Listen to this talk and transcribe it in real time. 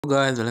Hello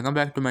guys, welcome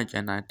back to my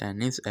channel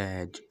Tennis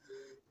Edge.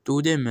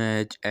 Today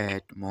match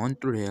at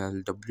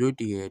Montreal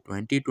WTA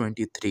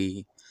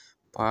 2023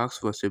 Parks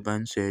vs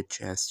Bencic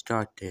has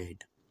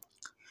started,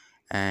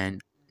 and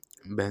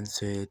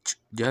Bencic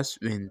just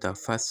win the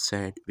first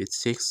set with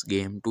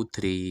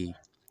 6-3.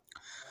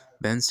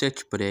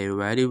 Bencic played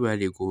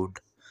very good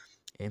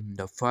in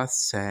the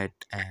first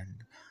set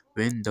and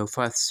win the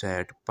first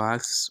set.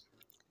 Parks,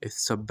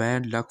 it's a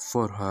bad luck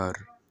for her.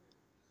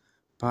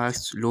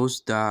 Parks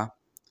lost the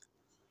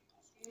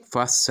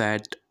first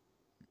set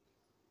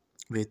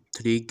with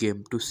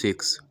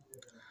 3-6.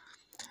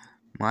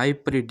 My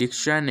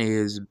prediction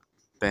is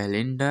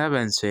Belinda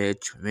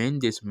Bencic win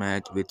this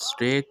match with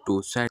straight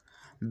 2 sets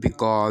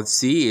because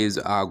she is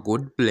a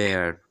good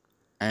player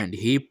and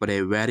he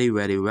played very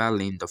well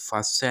in the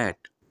first set.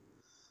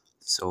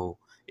 So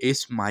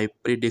it's my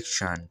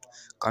prediction.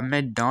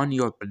 Comment down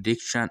your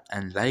prediction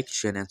and like,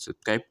 share and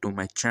subscribe to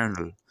my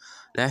channel.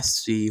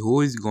 Let's see who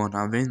is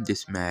gonna win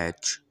this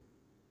match.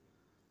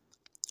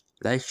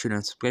 Like, share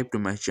and subscribe to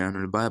my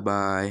channel. Bye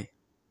bye.